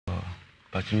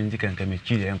but you can come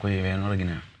Chile and Koya and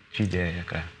Oregon. Chile,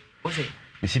 okay.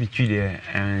 You see Chile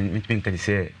and meeting can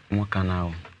say, more can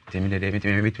now. Tell me that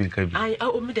everything between I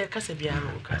owe me the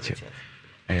Casabiano.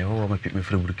 I owe my people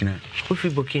for Burkina. Ufi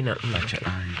Burkina.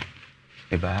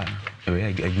 About a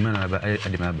man about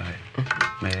Adima.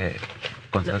 My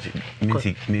consult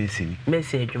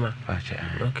message,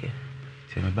 okay.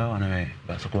 Say about one away,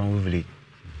 but so one would village.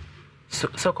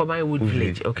 So come I would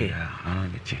village, okay. I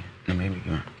don't get you. No, maybe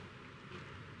you.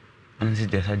 And this is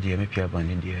just a dear, maybe a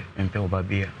bunny dear, and Pell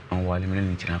Babia on while I'm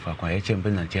in China for a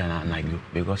champion and China and I go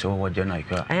because of what John I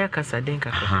got. I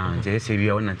casadinka. They say we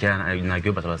are on China and I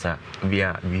go, but was a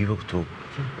via vivo too.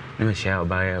 Never shall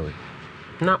buy away.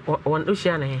 Not one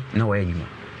Luciana. No way, you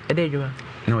a day, you are.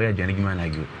 No way, Johnny man I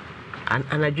go.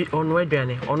 And I do on where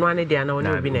Johnny, on one day, I know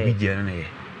I've been a journey.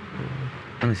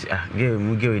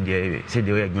 Give it, dear, said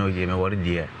the way I know you, my word,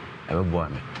 dear. I will bore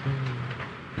me.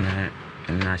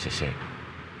 And I say.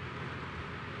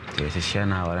 There's a share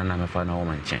now, and I'm a fan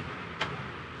woman chain.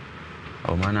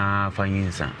 Oh, man,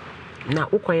 fine son. Now,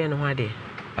 Ukoya and Wadi,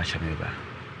 I shall be back.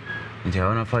 And the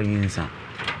honor for you, son.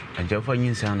 And your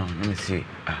fine son, let me see.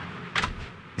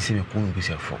 You see me couldn't be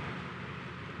for.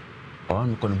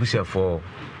 I'm going to be for.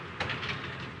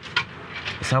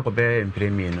 Sako bear and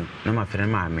premium, no, my friend,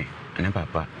 mammy, and a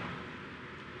papa.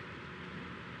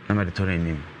 No matter to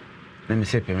him. Let me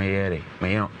say, my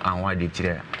young and why did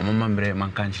you? Mamma,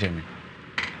 man can't shame me.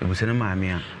 It was in my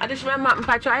mea. I just remember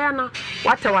Pachayana.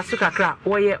 What I was to crack,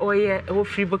 or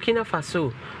free Burkina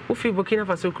Faso, who free Burkina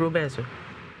Faso Crobenso.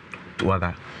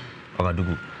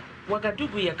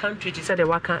 Wagadugu, your country, she said, the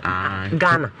Waka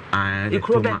Ghana.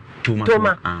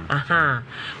 Toma. Aha.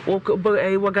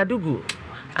 Wagadugu,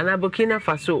 and a Burkina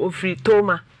Faso, or free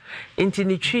Toma. Into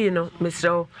the tree, you know,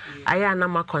 Mr.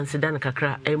 Ayana consider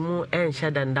Kakra, a more and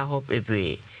shed and da hope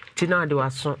every. Tina do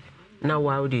us so now,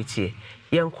 why would you?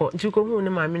 Young court to go home,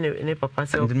 my minute, papa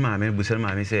said, Mammy,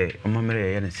 Busson, say, Mamma,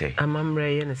 and say, a mamma,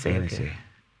 and say,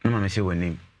 no, mamma, say one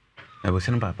name. I was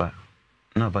send papa,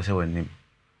 no, pass one name.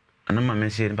 And no, mamma,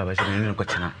 say, papa, said,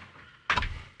 Cochina.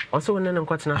 Also, when I'm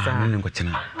Cochina, and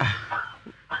Cochina.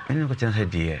 And Cochina said,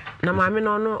 dear. No, mammy,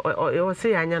 no, or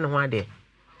say, I know one day.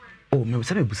 Oh, maybe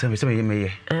some you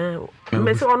may.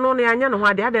 Miss Only, I know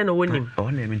why they had no winning.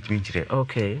 Only meant to meet you.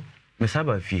 Okay. Miss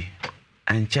Abafi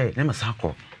and Chay, never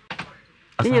sackle.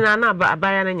 You know, but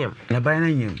buy an yam. Na buy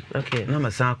an yam. Okay. No, my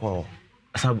son call.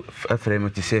 A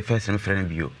friend to say first and friend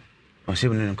of you. On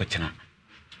 7 in Cochina.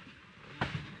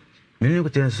 Million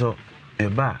could so a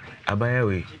bar, a buy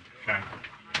away.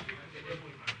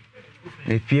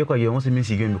 If you want to miss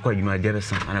you because you might get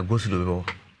son and I go to the door.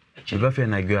 If I feel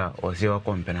like girl or say,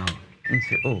 company and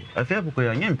say, oh, I feel because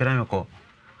you're young Penamico.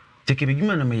 Take a big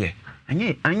man of me. And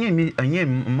yet,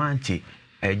 manchi,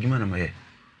 a human of me.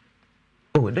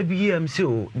 Oh, the BM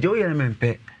so, Joy and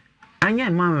pet. And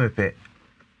yet, mamma pet.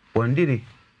 One did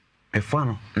a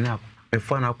funnel, now, a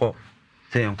funnel call,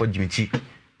 say Uncle Jimmy Chi.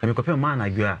 Can you compare man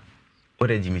like you are?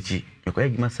 What a Jimmy Chi? You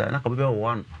can make my not a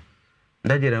one.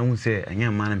 That did I won't say a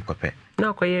young man and copy.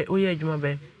 Now, quiet, we are my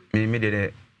baby. Me made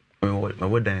it a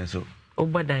word dinosaur. Oh,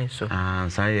 but dinosaur. Ah,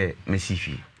 say,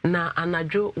 Missy. Now, and I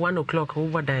drew 1 o'clock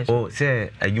over dinosaur. Oh, say,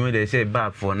 I give they say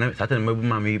bar for certain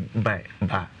mammy by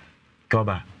bar.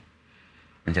 Coba.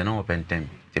 And you know, open time.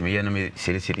 The me enemy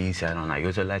sitting inside on I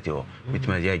also like you with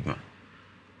my judgment.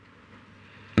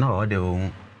 No, they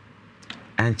won't.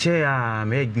 And chair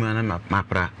made me and my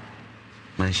pra.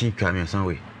 Machine coming some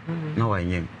way. No, I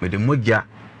am with the Muja.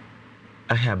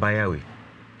 I have by away.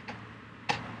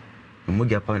 The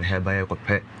Muja upon her by a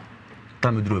pet.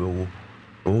 Tommy drew.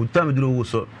 Oh, Tommy drew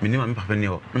so minimum papa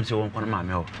neo. I'm so one my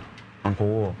mail. Uncle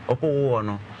War, Uncle War,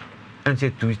 no. And say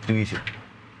 2 weeks.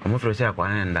 I'm afraid to say a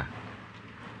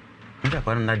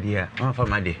I'm not dear, I'm for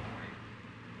my day.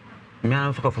 Me,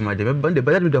 I'm for my day, but the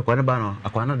better with the Quanabano, a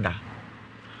Quanada.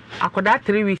 I could that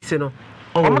 3 weeks, you know.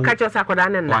 Oh, I'm catch us, I could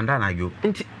and one done I go.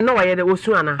 No, I had a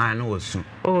Wasuana. I know soon.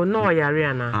 Oh, no,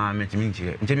 Yariana. I met me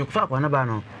here. Jimmy Fap,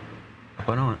 Quanabano.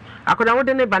 I could have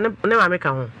never make a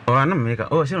home. Oh, I don't make a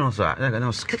oh, she knows, I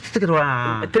know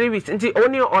 3 weeks until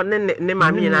only on the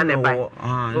mammy and I buy.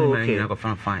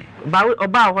 Oh, fine.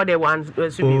 About what they want.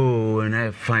 Oh, and I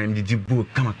find the book.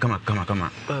 Come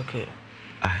on. Okay.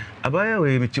 I buy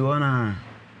away with you on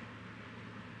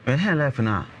when her life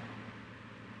now.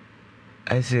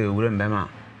 I say, remember,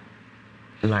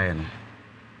 lion.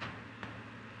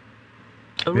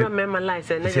 Remember,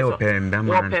 license, and say,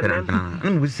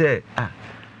 we say,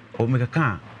 or make a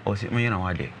car, or sit me in a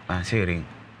wadi, and say ring.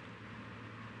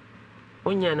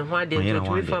 When you're what they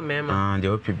do for mamma, and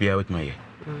the OP be out my.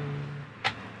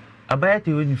 I buy it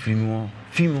when you feel more,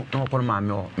 no upon my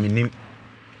mill, me name.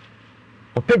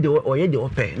 opede o ye de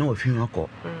ope na o fi hu akọ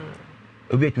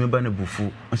obi etumi ba na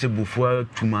bufu o se bufu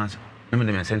atuma na me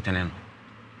de me sentene no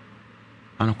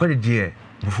ana kwade die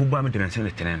bufu ba me de me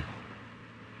sentene no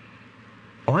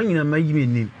o nyina ma yi me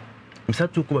nim msa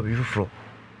to ko ba bi fufuro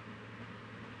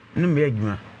no me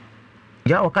adwuma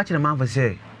ya o ka kire ma fa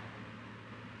se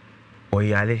o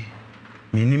yale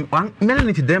me nim me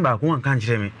ne ti den ba ko an kan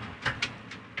kire me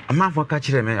ama fa ka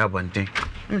kire me abonten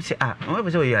me se o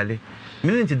ba se o yale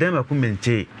me ne ti den ba ko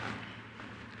mente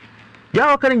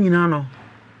ya o ka nyina no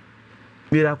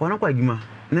me ra kwa na kwa adwuma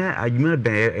na adwuma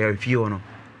ben fie o no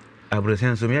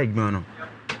abrosen so me adwuma no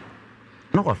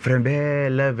no ko frem be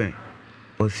 11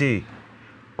 o si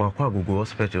o kwa gugu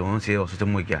hospital on se o so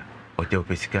temo gia o te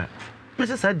opesika me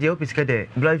se sa de opesika de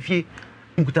bra fie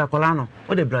nkuta kwala no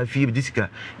o de bra fie disika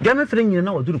ga me frem nyina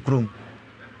na o duru krom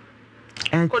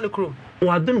en ko ne krom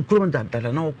o adunu krom da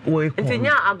na o e ko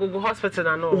ntinya agugu hospital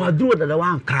na no o aduru da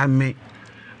wa nkra me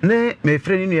ne me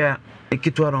frem ni ya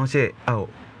ekitu aron se awo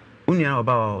unia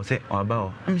oba o se oba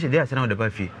o am se dey asena o de ba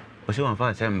fi o se won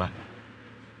fa semba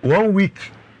 1 week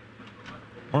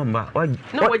omba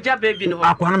no waja baby no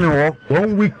akwana me wo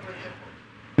 1 week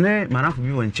ne manafu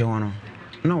bi won che wono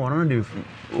no wono de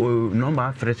no ma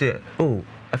afre se o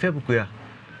afia buku ya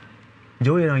je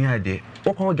wo ye no nya de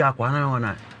wo ko ga akwana me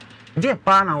wona je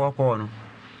pa na wo ko no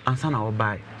ansa na wo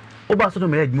bai wo ba so no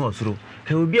me ya gmi osuro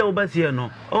ke obi a wo ba sie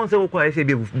no on se wo ko ai se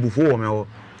bi bufu wo me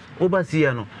wo ba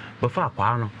sie no ba fa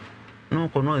akwa no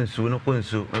ko no nsu no ko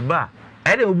nsu ba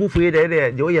ai de obufu ye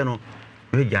de je wo ye no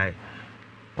we jai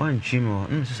wan chimo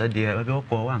nso de ba be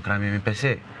ko wan kra me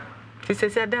pese ti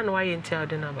se dan wa ye ntia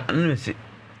de na ba nsi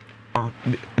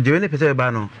de we ne pese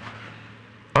ba no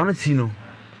on si no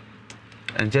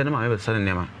enje na ma be sa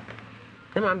ne ma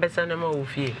ne ma be sa ne ma wo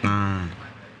fie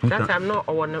that time no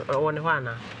o won ho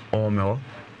ana o me o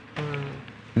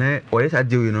ne o ye sa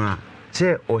de we no a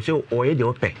se o ye de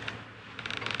o pe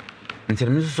nti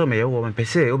me so me ye wo me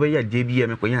pese o be ya de bi ye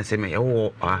me ko nya se me ye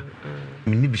wo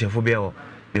me ni bishafo be o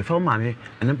me fa mame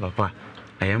ene papa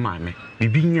aye mame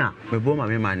bibinya me bo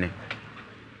mame mane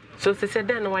so se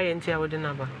den wa ye ntia wode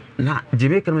na ba na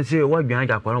jime kan me se wa gwan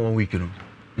ga kwara 1 week no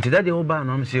nti da de wo ba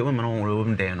no me se wo me no wo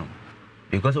me den no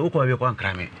because wo ko be ko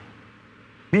ankra me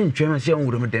ntwe me se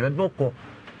wo me den me ko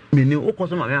me ni wo ko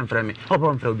so mame anfra me o ba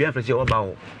anfra obi anfra se wo ba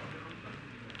wo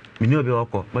me ni obi wo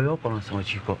ko ba wo ko no so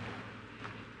chi ko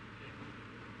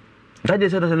da de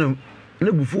se da no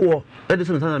ne bufu wo da de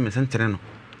se no me sentere no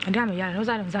Adame ya no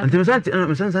za nti me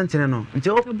san tene no nti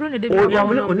o ya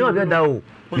mo ne obi da o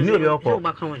ni obi okọ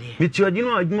mi ti odi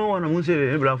no adwuma wona mo se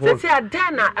me bra fo se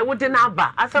adana e wode na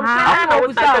ba asam se na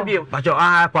wo sa bi ba cho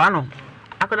kwa no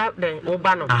akoda den wo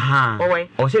ba no o we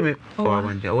o se me o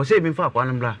wande o se me fa kwa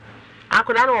no bra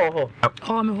akoda no ho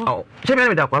o me ho se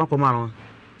me da kwa no ko ma no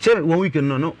se 1 week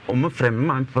no o me frem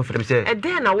ma fa frem se e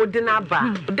den na wode na ba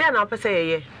den na pese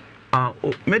ye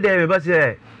me de me ba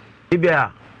se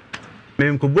ibia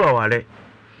me nkobu aware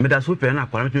me da so pe na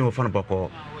kwara me wo fa no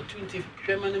boko 20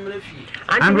 hwema ne mrafi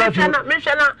I'm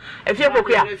mention efie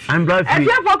pokuya I'm blood free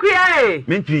efie pokuya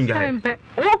me twinga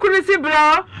wo kunu si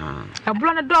bro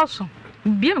ablo ne doso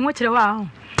bia me ho kire wa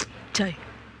chai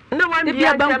na wan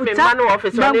bia bankuta no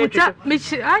office on bankuta me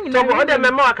anyi so o de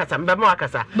memo akasa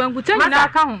bankuta ni na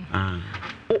aka ho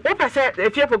o pese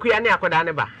efie pokuya ne akoda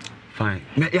ne ba fine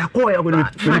me ya ko ya go na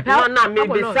me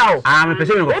be saw me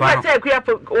pese me go fa o pese kuya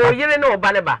o yire ne o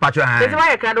ba ne ba pese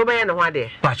wa ye kra do be ye ne ho ade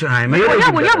pacho han me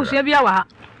ya busu bia wa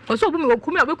o so bu me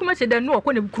okumi obekuma che den no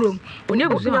okọ ne bukrom oni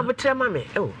busu na butre ma me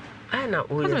o ai na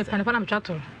o ye pana pana me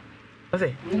chato o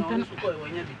se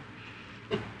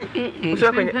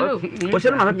o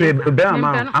se ma pe be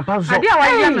ama apa so ade a wa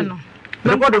ye me no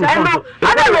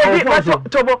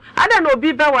ada no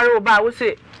obi ba ware o ba wo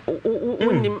se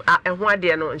unim ehho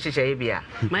ade no nhyehyeye bia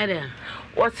maida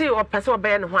wo se o pese o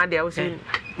be ne ho ade wo se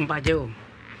mbaje o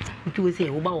ntu se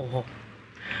wo ba wo ho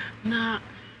na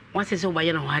wa se wo ba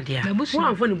ye ne ho ade a wo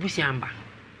anfo ne busi amba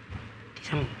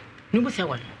tisam ne busi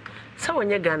wa sa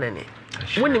wonye Ghana ne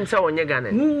wonim sa wonye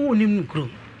Ghana ne wo nim nukro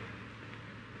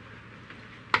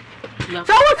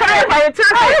so wo sare kwa ye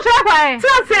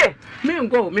tse me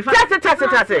ngo me fa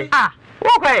tse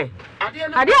wo kwa ye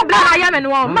ade abla ya me no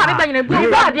ma be banyina bu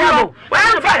ade abo wa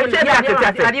fa tse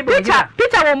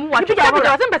picture wo mu wa picture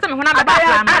wo se mbese me ho na me ba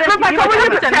plan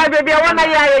ma baby wa na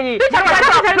ya yi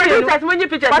picture mo nyi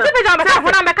picture wa se picture me ka ho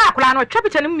na me ka akula no twa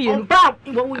picture no mienu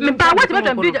me ba wa ti me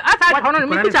twa picture asa ho no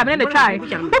me picture me ne try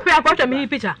wo pe akwa twa me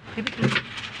picture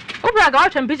Opa ga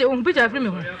watch picture picture free me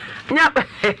ho. Nya.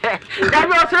 That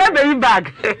was a baby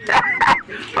bag.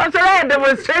 What's a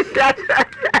demonstration?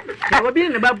 Obi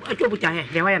ne ba atwa buta he.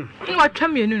 De wayan. Ni watwa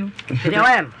me nu. De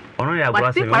wayan. ono ya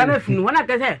gwa se para na funu wana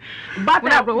ka se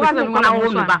bata wa se ko na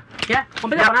wo me ba ya o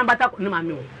be na bata ne ma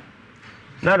mi o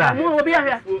nada mo obi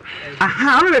ya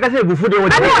aha ono be ka se bufu de wo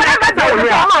ani wona ka sa wo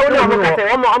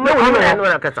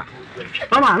ka sa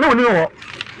mama na oni wo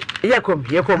yekom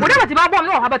mo da bati ba bom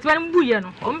no ha bati ba mbu ye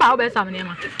no o mba ho be sam ne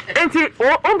ma enti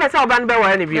o pesa oba no be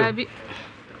wa ne bi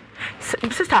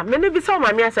sister me ne bi so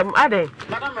ma mi asem aden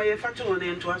madam ye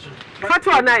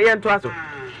fatu na ento aso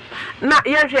na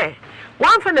ye hwe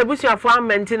wan fa na busuafo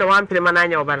amenti na wan prema na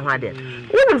anya oba no ade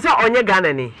wonim se onye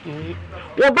Ghana ni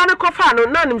wo ba ne kofa no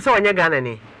na nim se onye Ghana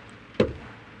ni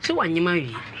se wanyima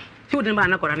wi se wodin ba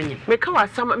na kora ne nyim me ka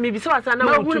wasam me bi se wasa na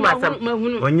wo tuma asam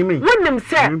onyimi wonim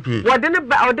se wode ne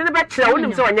ba kira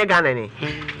wonim se onye Ghana ni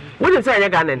wonim se onye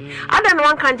Ghana ni ada na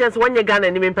wan kan chance onye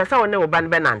Ghana ni me pesa won ne wo ba ne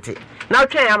benante na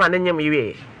otwe ya ma ne nyim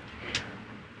yiwe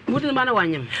wodin ba na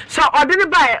wanyim so ode ne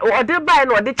bai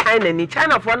na ode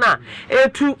China for na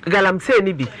etu galamse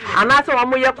ni bi anase wo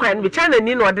mo ye kwan ni bi China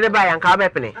ni na ode ne bai anka ba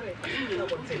pene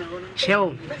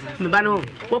Shell, me ba no,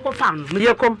 wo ko fa no. Me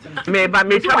yekom, me ba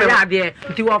me twa me ade,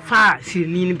 nti wo fa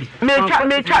sirni bi. Me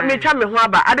twa me ho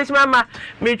aba. Adesima ma,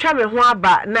 me twa me ho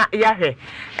aba na ya hwe.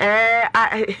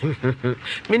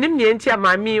 Minim ne enti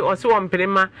amami o se wo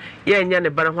mprema ye nya ne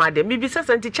bare ho ade. Me bi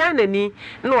sasa nti China ni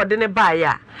na ode ne ba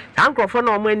ya. Ankrofo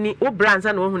na o mani wo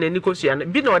branza na wo hu na ni kosua na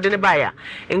bi na ode ne ba ya.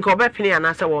 Nka obepene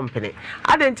anasa wo mpene.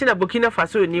 Ade nti na Burkina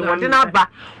Faso ni wo de na aba.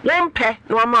 Wo mpe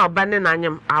na wo ma oba ne na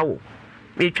anyam awo.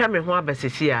 Me twa me ho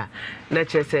abasisi a na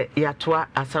chese yatoa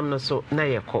asam no so na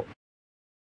yeko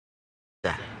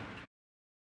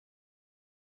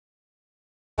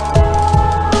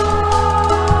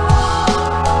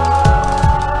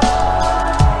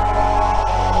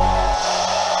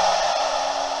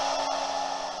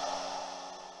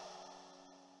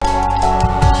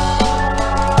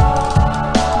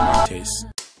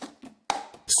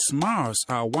Smiles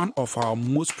are one of our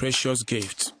most precious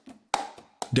gifts.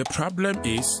 The problem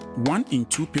is 1 in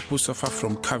 2 people suffer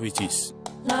from cavities.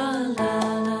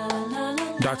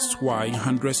 That's why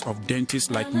hundreds of dentists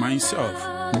like myself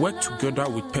work together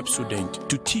with Pepsodent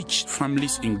to teach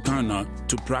families in Ghana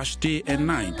to brush day and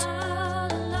night.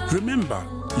 Remember,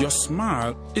 your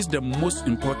smile is the most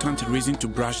important reason to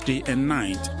brush day and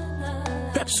night.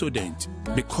 Pepsodent,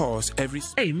 because every...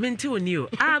 Hey, menti onio.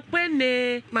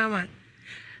 Akwene. Mama.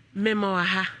 Memo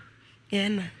aha.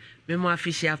 Yena. Memo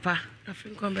afishiapa.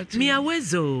 Mi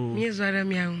awezo. Mi ezora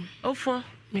mi awu. Ofo.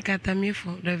 Mi kata mi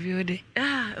fo Daviode.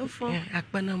 Ofo.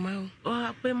 Akpana ma o.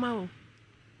 Akpe ma o.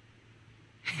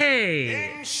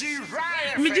 Hey.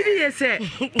 Mi jidi yese.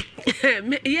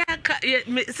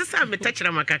 Me sisa me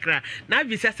tachira makakra. Na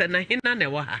bi sasa na hina na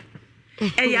wo ha.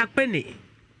 Akpe ni.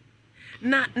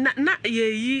 Na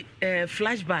ye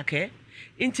flashback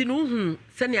inti no hu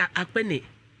se ne akpe ni.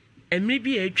 Emri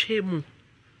bi atwa mu.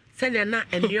 Senya na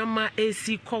enioma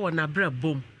esi kwa na bra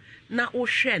bom na wo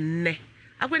hwe nne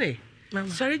akwene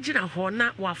sorry gina ho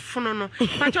na wafono no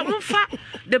but mfa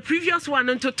the previous one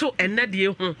ntoto enne de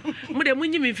hu mu de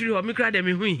munyi mi firi ho mi kra de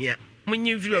mi hu hia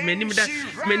munyi firi ho menim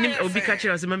obi ka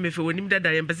kire osema mefe wonim da da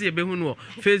yempese ye behu no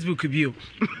Facebook bio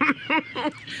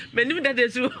menim da de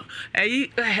so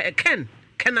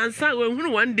ken ansa we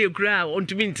hu one day kra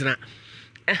ontumi ntina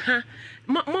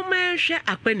mo ma hwe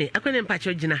akpene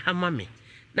mpacho gina ha mame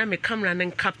na me camera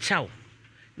nen capture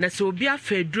na se obi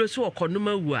afeduro so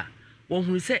okonoma wu a wo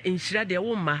hu se Nhyira de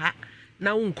wo ma ha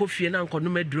na wo nkofie na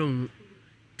nkonoma drone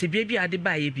te bia ade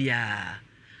ba ye bia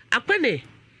akpene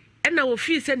na wo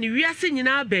fi se ne wiase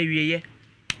nyina ba wieye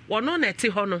wono na te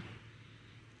ho no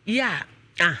ya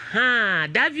aha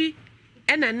Davi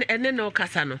ene no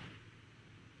kasa no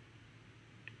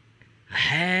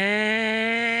hey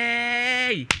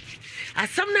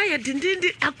asamna ye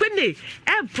dindindi akpene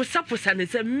pusa ne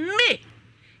se me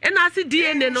ena ase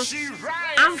DNA no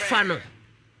amfa no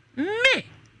me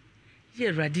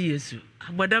ye radi Yesu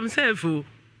abodam sefo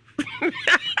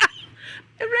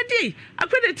radi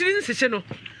akpene tirin sese no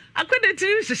akpene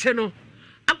tirin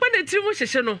mu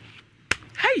sese no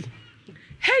hey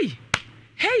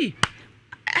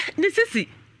ne sisi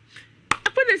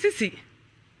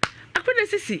akpene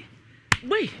sisi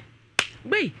boy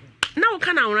na wo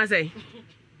kana wona say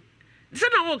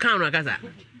sana wo kana wona kaza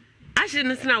ashi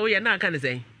ne sana wo ya na kana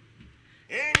say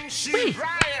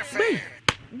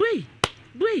boy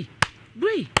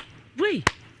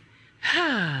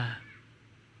ha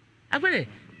abene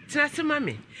tina se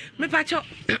mame me pa cho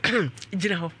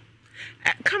gina ho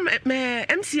come me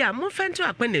MC a mo fento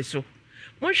akpene so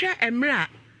mo hwe emra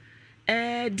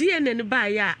DNA ne ba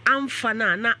ya amfa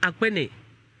na akpene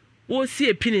wo si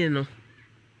epini no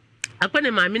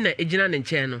akpene maame na ejina ne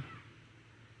nche no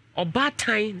oba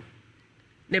tan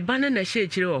ne bana na hye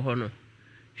chire wo ho no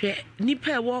hwe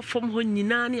nipa e wo fom ho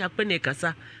nyina ne akpene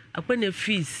kasa akpene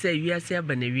fees say wiase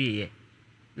aba na wieye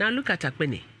na look at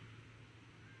akpene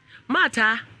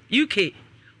mata UK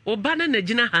o bana na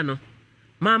gina ha no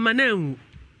mama na enwu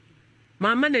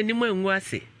mama na nimu enwu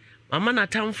ase mama na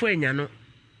tamfo anya no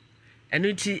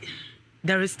eno ti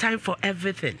there is time for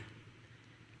everything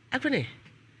akpene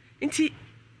nti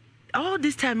all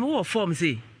this time we form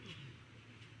say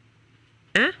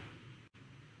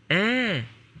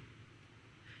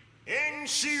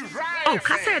oh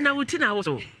kasa na wutina wo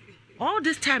so all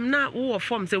this time na we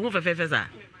form say wo fefefesa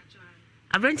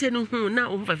abrante no hu na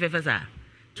wo fefefesa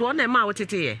to ona ma wo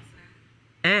tete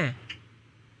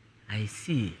I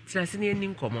see trasini eni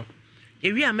nkomo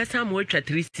ewi amesa mo atwa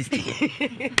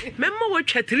 360 memmo wo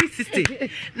atwa 360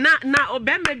 na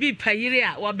obema bi payire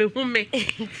a wo behu me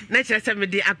na kire se me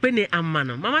de akpene amma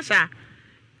no mama sha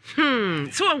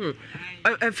so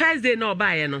first day no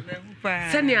buy no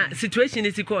senia situation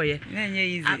is ikoye na nya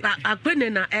easy akpene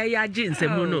na eya agi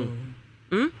nsemu no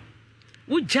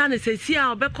wo jane se si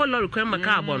a obekọ lorry kwan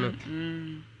maka abo no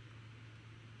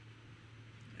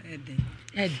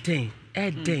Eden.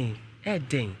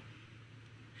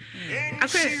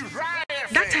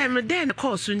 That time then the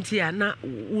course untia na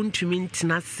untumi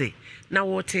ntina se na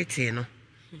wo tete no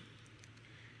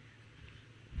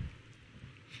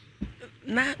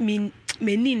na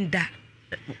meninda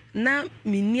na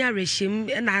mini arehim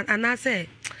na anase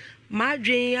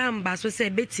madwen amba so se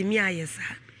betimi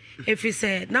ayesa efi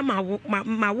se na ma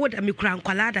woda me kura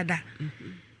nkwala dada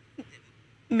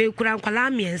me kura nkwala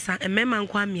miensa emema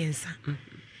nkwa miensa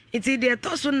iti de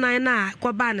toso nan na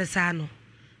kwaba ne sa no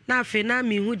na afi na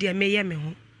me hu de meye me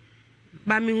ho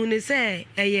ba me hu ne se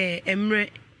eye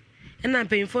emre na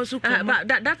penfo so ko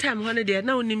that time ho ne de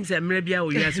na onim se emre bia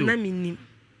o yaso na menim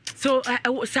so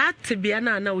saat bia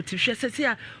na otihwe se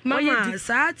ya mama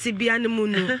saat bia ne mu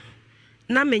no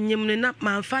na menyem ne na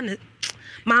manfa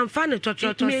ne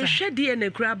tototo me hwe de na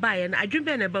kura ba ye na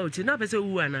adwembe na ba oti na pese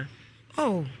wu ana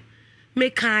oh me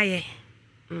kaye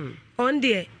on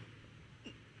de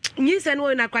nyinse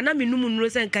no na kwa na menum nuro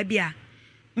se nka bia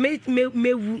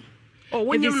mewu oh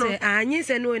wonyem no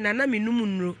nyinse no na menum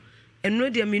nuro enuro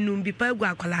de menum bi pa gu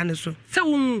akola ne so se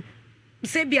wu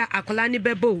se bia akola ne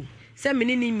bebo se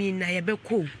menini mi na ye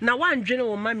beko na wandwene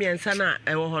wo mamiensa na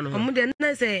ewo ho no omo de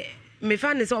na se me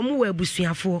fa ne se omo wa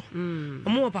abusuafo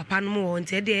omo wo papa no mo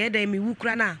nti de ye da me wu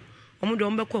kura na omo de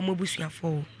omo beko omo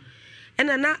abusuafo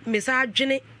ena na me sa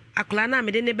adwene akola na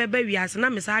me de ne beba wiase na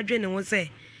me sa adwene wo se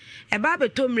e ba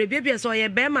beto mre bia so ye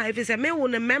be ma efi se me wo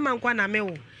ne mema nkwa na me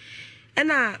wo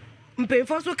ena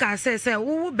mpemfo so ka se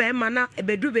wo be ma na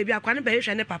ebedu bebi akwa ne be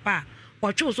hwe ne papa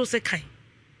wo twe so se kan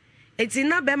eti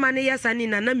na be ma ne yesa ni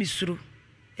na misuro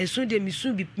esu de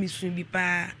misu bi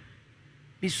pa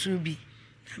misu bi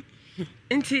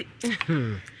nti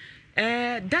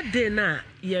that day na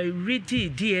ye ready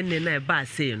DNA na ba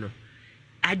say no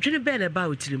adwene be na ba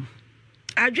otirim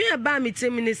adwene ba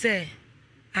mitim ni se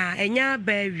enya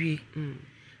ba wie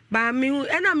ba mi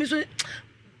ena mi so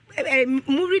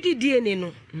mu ready DNA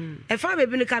no e fa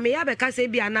bebi no ka me ya be ka se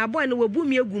bia na boy no wabu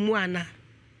mi egumu ana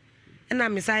ena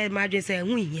mi sai ma adwene se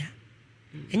hu hia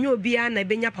enya obi a na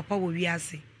benya papa wo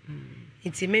wiase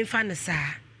nti me mfa ne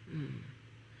saa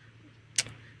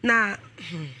na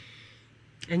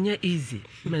enya easy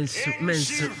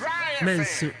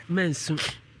mensu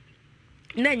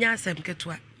na nya asem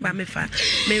ketwa ba me fa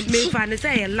ne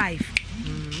say life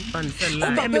fan say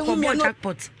life me ko bo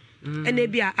jackpot ene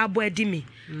bia abo adi me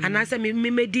anase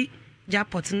me medi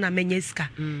jackpot na menya sika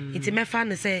nti me fa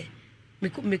ne say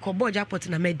me ko bo jackpot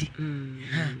na medi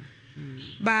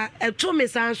ba eto me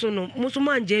sanso no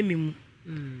musuman je mi mu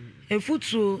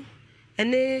enfutuo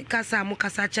ene kasa mu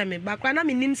kasa cheme ba kwa na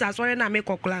minim sa asore na me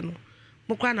kokla no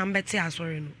mu kwa na mbete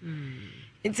asore no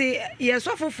nti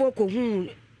yesofofo ko hu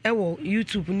ewo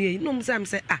YouTube ni no msam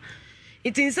se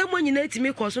nti nsem anyina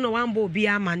etimi ko so no wambo obi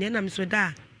ama ne na mso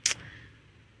da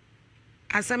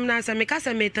asam na asam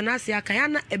kasa metana ase aka ya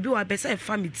na ebi wa besa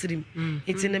fa mitirim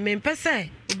nti na me mpese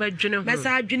obadwene ho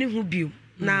besa adwene ho bio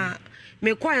na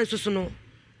me kwa enso no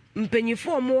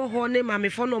mpanyifo mo ho ne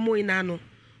mamefo no mo ina no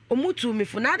omutu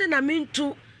mefo na ade na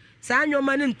mentu sa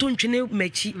anyoma ne ntontwene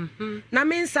machi na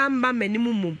mensa mba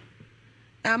manimu mum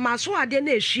maso ade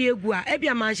na ehwiegu a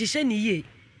ebia manhyehyɛ ne yie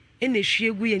ena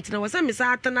ehwiegu ye ntina wasa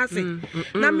mesa atana se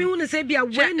na mehu ne se bia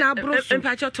we na abroso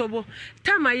mpacho tobo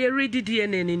time ye ready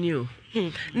DNA ni o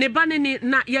ne ba ne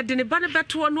na ye de ne ba ne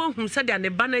beto no ohun se de ne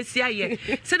ba na si aye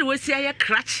se de wasi aye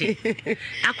krache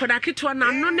akoda keto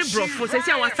na no ne brofo se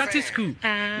si a wa start school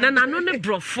na no ne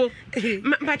brofo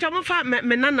mpacho mo fa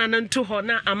me nana no nto ho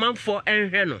na amanfo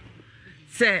enhwe no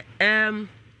se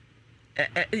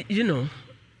you know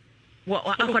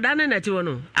akoda na nati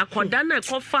wono akoda na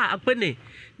kofa apene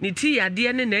ni ti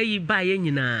yade ne na yi ba ye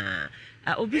nyina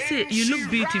obi say you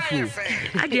look beautiful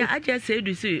I just say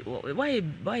you say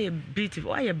why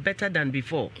beautiful why you better than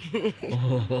before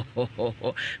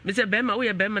me say bema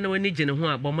we bema na wani gine ho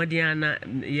abomodiana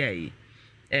ye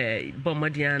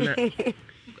bomodiana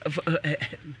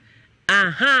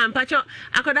aha mpacho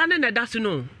akoda na da so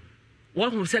no wo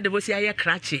hu say de wo si aye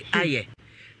krache aye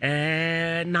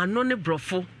na no ne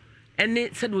brofo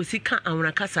ene said we see kan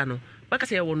awra kasa no baka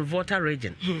say won voter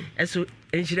region eso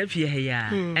enhira fie he ya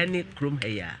ene krom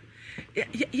he ya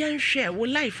yan hwe wo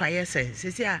life aye say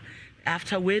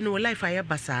after we no life aye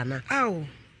basana aw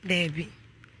debi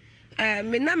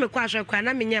me na me kwa hwe kwa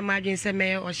na me nya madwen se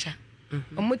me osha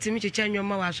omutimi checha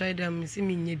nwoma wa hwe dem si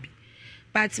me nya bi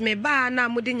but me ba na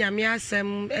mudi nyame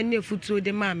asem ene futuo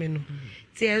de ma me no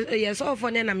ti yes ofo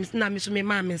ne na me so me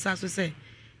ma me sa so say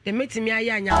the metimi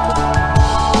aya anya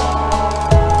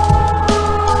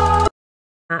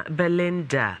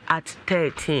Belinda at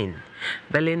 13.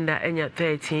 Belinda enya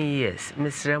 13 years.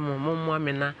 Mr. Momo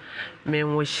Amina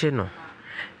menwoshino.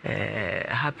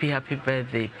 Happy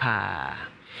birthday pa.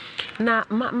 Na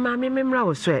mami memra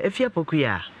wo so efia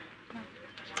pokuya.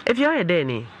 Efia ye de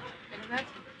ni.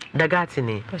 Dagati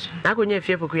ni. Na konye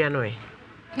efia pokuya no e.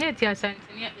 Ne ti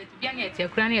asantini bia ne ti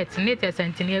akura ne ti ne ti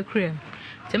asantini akura.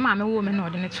 Ti mama wo me na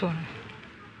ode ne to.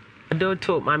 Do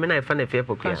to mama na ifa na efia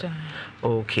pokuya.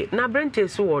 Okay. Na Brente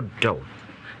so odo.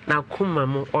 Na kuma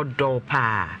mu odo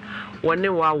pa. Wone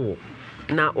wawo.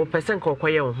 Na o person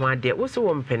kokoye ho ade. Wo so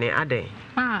wo mpene ade.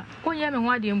 Konye me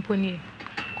ho ade mponi.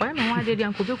 Koye me ho ade de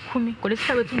anko be kumi. Ko de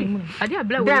sa betumi mu. Ade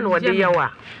abla wo. Den wo de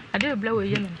yawa. Ade abla wo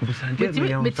ye me.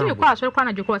 Betimi kwa so kwa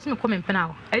na joko se me ko me mpene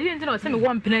awo. Ade nti na se me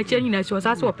wo mpene achi nyina si o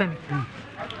sa se wo peme.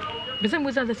 Bisa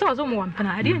musa se so mo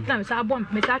mpena ade nti na me sa bom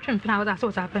me sa twe mpena wo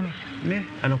sa sa peme. Me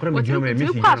anokora me jama me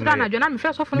si. Kwa so na jona me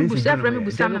fe so fo no busa fra me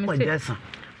busa na me se.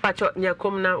 Pacho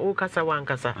nyakom na wo kasa wan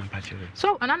kasa.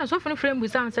 So anana so fo no frame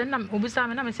busa me se na obusa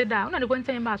me na me se da una de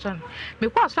konten ba so. Me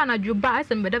kwa so na juba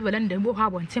ase me da velenda bo ha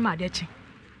bon tema ade achi.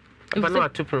 Ba no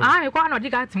atupro. Me kwa na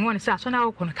odiga atim won se so na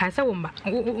wo kono kai se wo mba.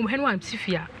 Wo henu am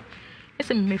tifia.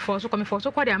 Ese me forso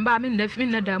kwa de amba me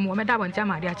na da mu me da bon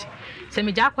tema ade achi. Se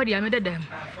me ja kwa de me da da mu.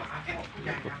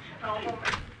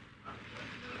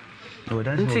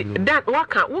 Nti dan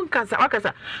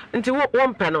wakasa nti wo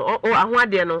mpe no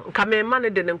ahoade no nka me ma ne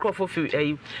de ne nkrofo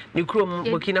fi ni krom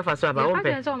Burkina Faso aba wo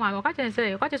mpe so ma kwa chen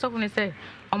say kwa chen so fu ne say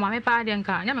o ma me pa de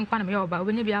nka nya me nkwa na me oba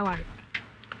obenya bi aware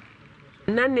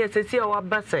nan ne sesi o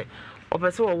wabase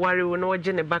opese wo ware wo no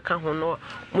woje ne baka ho no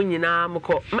munyina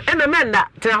mko ememenda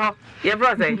tena ho ye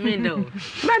bro say me no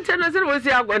man tena se wo si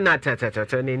agwa na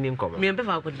tata ne ni nkomo me mpe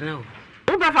fa akotena o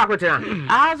mpe fa akotena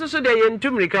so de ye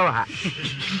ntumrika wa ha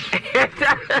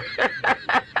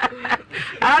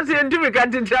asi ntumrika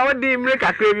tinta wo di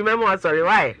mrika krebi memo sorry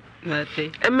why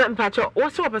mate mpacho wo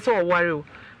so opese wo ware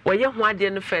wo ye ho ade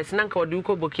no first na nka wo de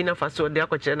uko Burkina Faso de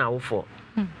akokere na wo fo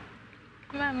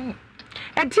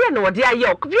Etie no de aye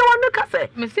o bi won ka say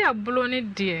me say abulo ne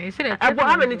de e say abo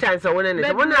how many times won ne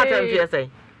so won na time fear say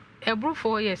ebro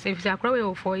 4 years if akora we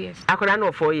 4 years akora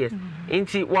no 4 years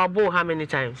inti wabo how many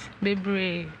times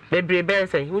bebre be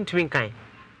say untumi nkan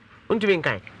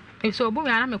if so obu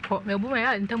me ana me ko me obu me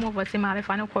ya ntamo of say ma me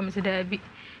fa ne ko me say da bi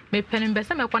me penim be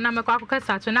say me ko na me ko akokasa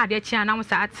sato na ade chi ana mo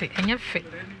sa ate enye fe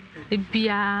de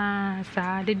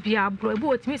bia bro ebu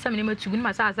otimi sam ne matugu ni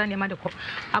ma sa asa ne ma de ko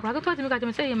akora to otimi ka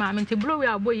temi say ma me nti bro we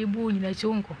abo yi bu nyina chi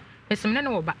wonko mesim ne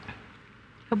wo ba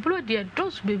bro de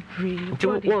dos bebre nti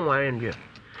won ware ndio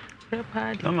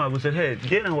Mama was ahead.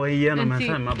 Get away, Yana, my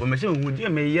son. My machine would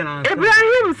me, Yana.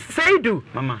 Ibrahim Saidu.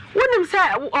 Mama. Wouldn't say,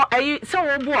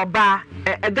 so boa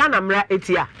a ganamra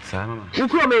etia. Sama.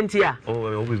 Ukromentia.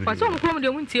 Oh, but some come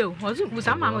the winter was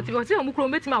some mamma, was some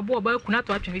chromet my boy about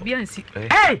Kunato to be and see.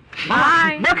 Hey,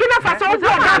 Burkina Faso, was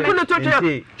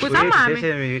some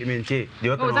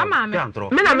mamma.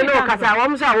 Mina Casa,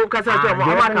 Wamsa, Casa,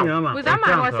 was a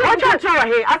man was here.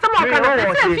 As someone can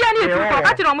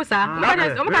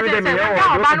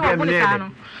Obano Bunisano.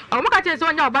 O muka che so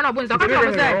nya Obano Bunso ka tell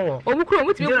me say o mukro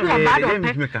mutimi ku Obano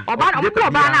pe Obano mukro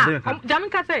Obana jam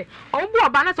ka say o bu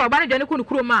Obana so Obana jani ku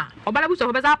nukro ma Obana bu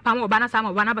so be za pam Obana sama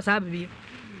Obana ba sa bibi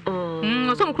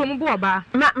so mukro mu bu Oba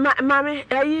mame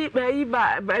ayi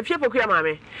ba efie pokua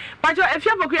mame pacho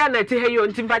efie pokua na ti heyo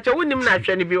ntim pacho wonim na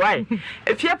hwe ne bi why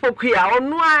efie pokua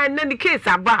onu a na the case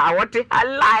aba ha wote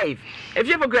alive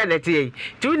efie pokua na ti yi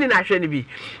ti woni na hwe ne bi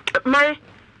mai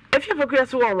if you forget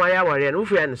so one why are no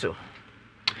free so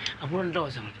abon do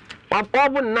so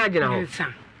obu na gina ho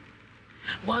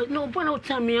Well, no, but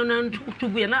tell me on to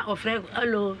be an offer.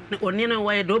 Hello, or near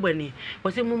why Dobany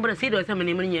was a member of Cedar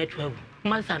Sammy near 12.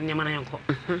 My son, Yamanako.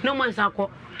 No more Sako,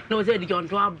 no said John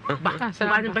to our back. So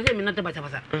I didn't not about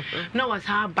no was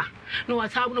her back, no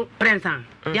was how no present.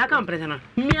 Yakam present.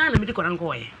 Me and the medical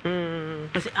uncle.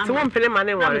 So one penny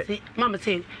money, Mamma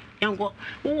say, young go,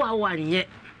 who are one yet,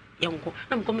 young go,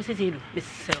 I'm coming to see you, Miss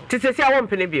Sell. To say I won't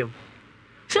penny bill.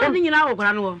 So I think you know,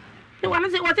 Grano. What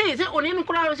is it? Only in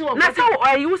crowds. That's how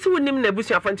I used to name the bush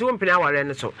of 21 hour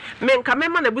and so. Men come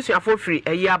in the bush for free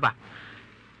a yaba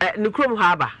at Nucrum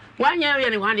Harbour. 1 year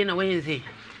and 1 in a Wednesday.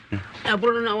 I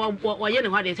brought what you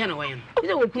know what they send away.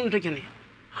 They will come to Kenny.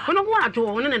 I don't want to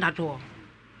own it at all.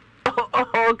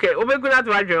 Oh, okay. We're going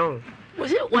to ride your own.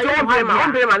 Was it? Why I'm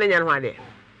paying money and one day?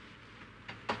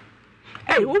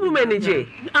 Hey, who will manage it?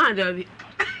 Ah, Derby.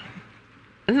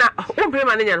 Now, won't pay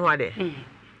money and one day.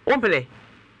 Won't play.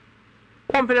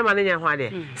 One penny money and one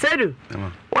day. Say,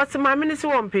 what's my minister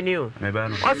one penny?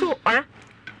 Also, eh?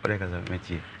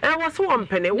 And what's one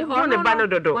penny? One a banner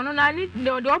do. One I need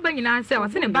no opening answer.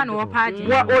 What's in a banner or party?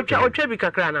 What or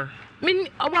Trebica Crana? Mean,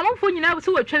 one for you now,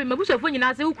 so a train, my bush of when you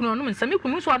answer who can some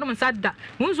who and said that.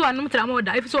 Moons one no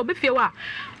tramoda, if so before.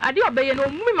 I do obey no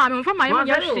woman from my own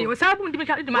yesterday. Was happening to me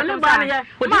at the man.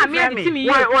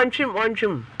 One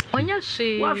trim. On your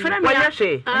say, what friend, what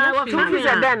say? What is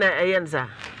a banner, a answer?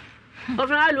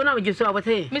 Of I don't know what you saw. What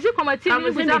say? Mr. Committee,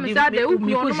 I'm sad. They will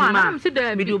be on man. Sit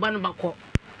there, we do Banabako.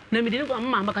 No, we didn't go,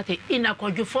 Mamma, in a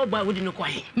call you for by wouldn't know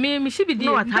why. Me, she be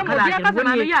dear. No,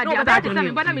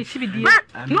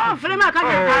 friend, I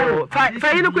can't.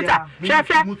 Fayelukuta,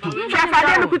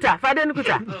 Fayelukuta,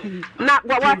 Fayelukuta. Not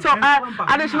what's up?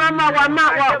 I just remember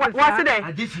what's today.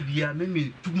 I just be a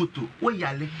mimi to Mutu. Where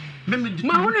you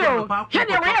Mahuno,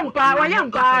 I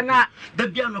am Pana, the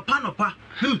piano panopa,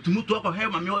 who to move up a hair,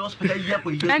 my hospital,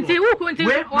 and see who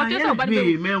continue or just about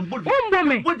me, man. What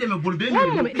them a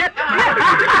bulldog?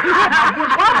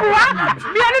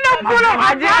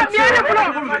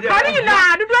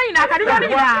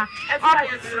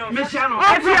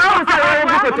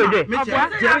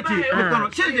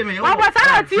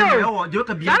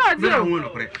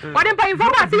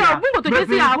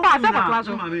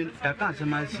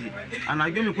 And I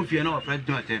give you coffee and our friend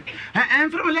to attend.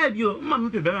 And from a lady, you, Mamma,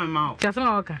 my mouth. Just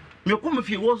okay. You come if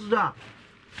you was that.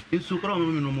 In Sucro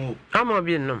no more. I'm a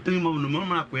being no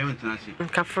more acquaintance.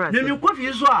 Then you coffee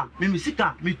is what?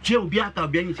 Mimisica, me chill Biata,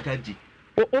 Bianchi.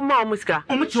 Oh, Mamusca,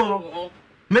 oh, mature.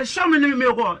 May some in me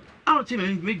go. I'll see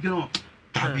me make no.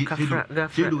 You see,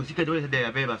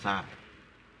 there, baby, sir.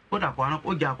 What up, one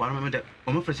of Japan,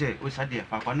 almost say, we said, dear,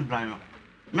 Papa, blind.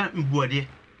 Man, body.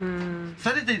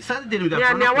 Saturday,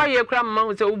 yeah, now why you cram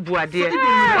mouth so boy, dear? I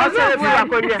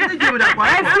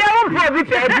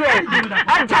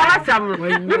tell some.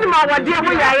 You know what, dear,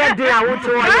 we are dear. I want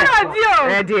to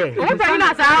dear. What are you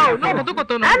not out? No,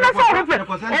 to know. I'm not so open.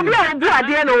 Only I do a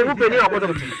dear no open your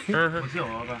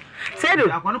Said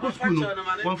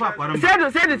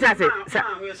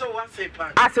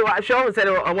I saw show said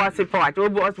I was a part.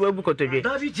 What will book to you?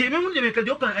 Said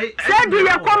you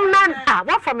come none.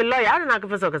 What from a lawyer? I don't know.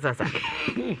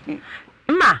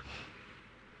 Ma,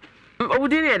 what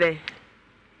did they?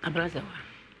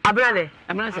 Abrade.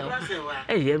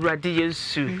 Eh, ready you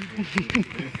soon.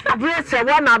 Abrade said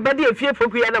one, I bet if you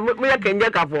put me can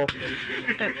get up for.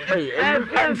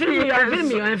 Film you. Ready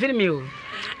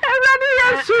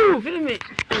you soon. Film me.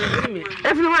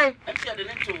 Everywhere.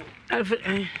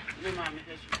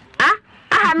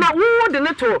 Ah, now who the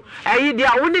little? I did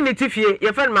only if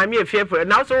you find my mere fear for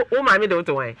now, so oh, my middle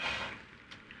to way.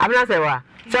 I'm not saying what.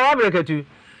 So I break it to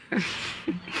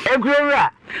a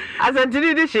grower as a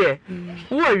did this year.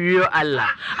 Who are you,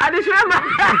 Allah? I just remember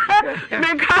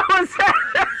make house.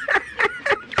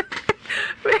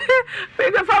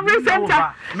 Make a fabric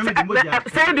center.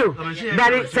 Say do.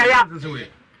 That is Saya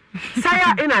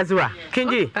in Azua.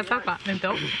 Kinji.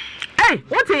 Hey,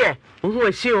 what here? Who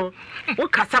is she?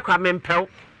 What Casacra Mempel?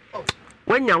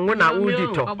 When young one I would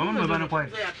do. I'm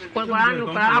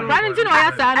planning to know.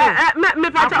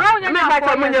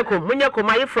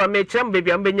 Me from a chum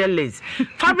baby, I'm being lazy.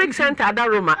 Fabric center,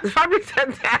 Daruma, fabric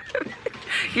center.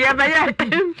 Yeah, but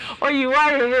oh, you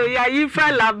are you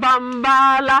fella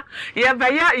bambala. Yeah,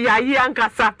 but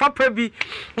Yankasa, Papa B.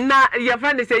 Na, your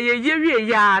friend say,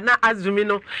 ya, na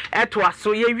Azumino, etwa,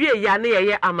 so ya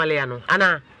near Amaliano.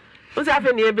 Anna, what's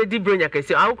happening here? Be bring your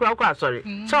case. I'll cry, sorry.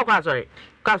 So,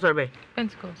 sorry.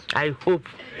 Pentecost. I hope.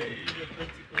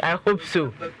 I hope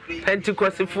so.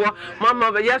 Pentecost for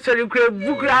Mama, but yes, you could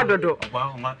book Radodo.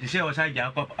 You say, was I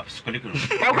Jacob of Scolicum?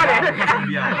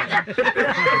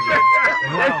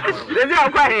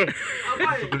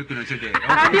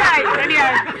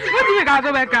 What do you guys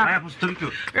go back?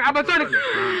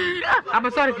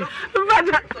 I'm sorry.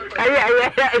 I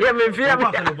am a fear.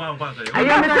 I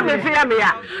am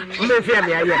a fear.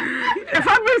 If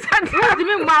I'm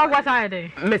missing, what I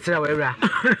did, Mr. Wera.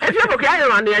 If you're okay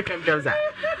on the aircraft,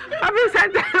 I've been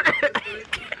sent.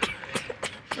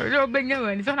 you're being new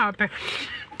and it's on our pay.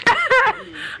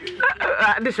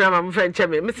 This is my friend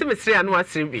Chemi. Mr. and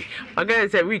what's to be. My guy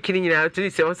said we killing you out to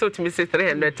this also to Mr.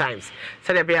 300 times.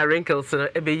 Said there be a wrinkles a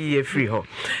year free ho.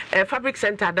 Fabric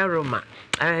Center da Roma.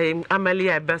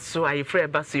 Amalia Basso, I free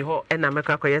Bassi ho and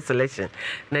America selection.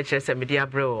 Nature said media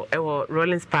bro,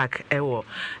 Rollins Park,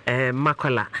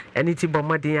 Makola, and it's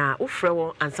Bomadia,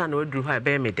 Ufrewo, and San Odru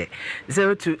Bemide.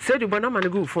 02 said you Bonaman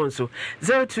good phone so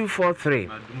 0243.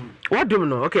 What do you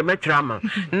know? Okay, Metrama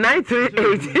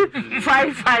 938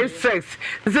 556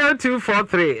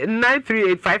 0243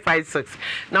 938 556.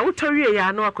 Now, what are you?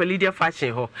 I know a Lydia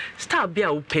fashion ho. Star Bia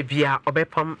Pebia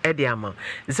Obepom Ediama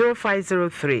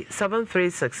 0503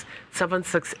 736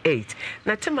 768.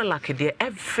 Now, Tima Lucky, dear,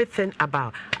 everything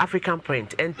about African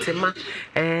print and Tima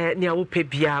near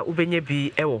Upebia Ubenye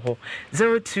B Ewo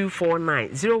 0249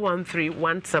 013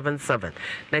 177.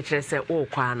 Nature say, oh,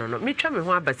 Quano, no, me tell me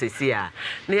what Bassia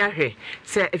near here.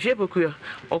 Say, if you book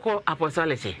or call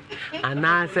apostolic, and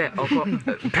I say, or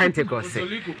Pentecost,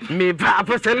 me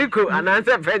apostolic, and I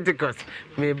say Pentecost,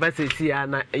 me Bassia,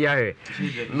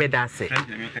 me that's it.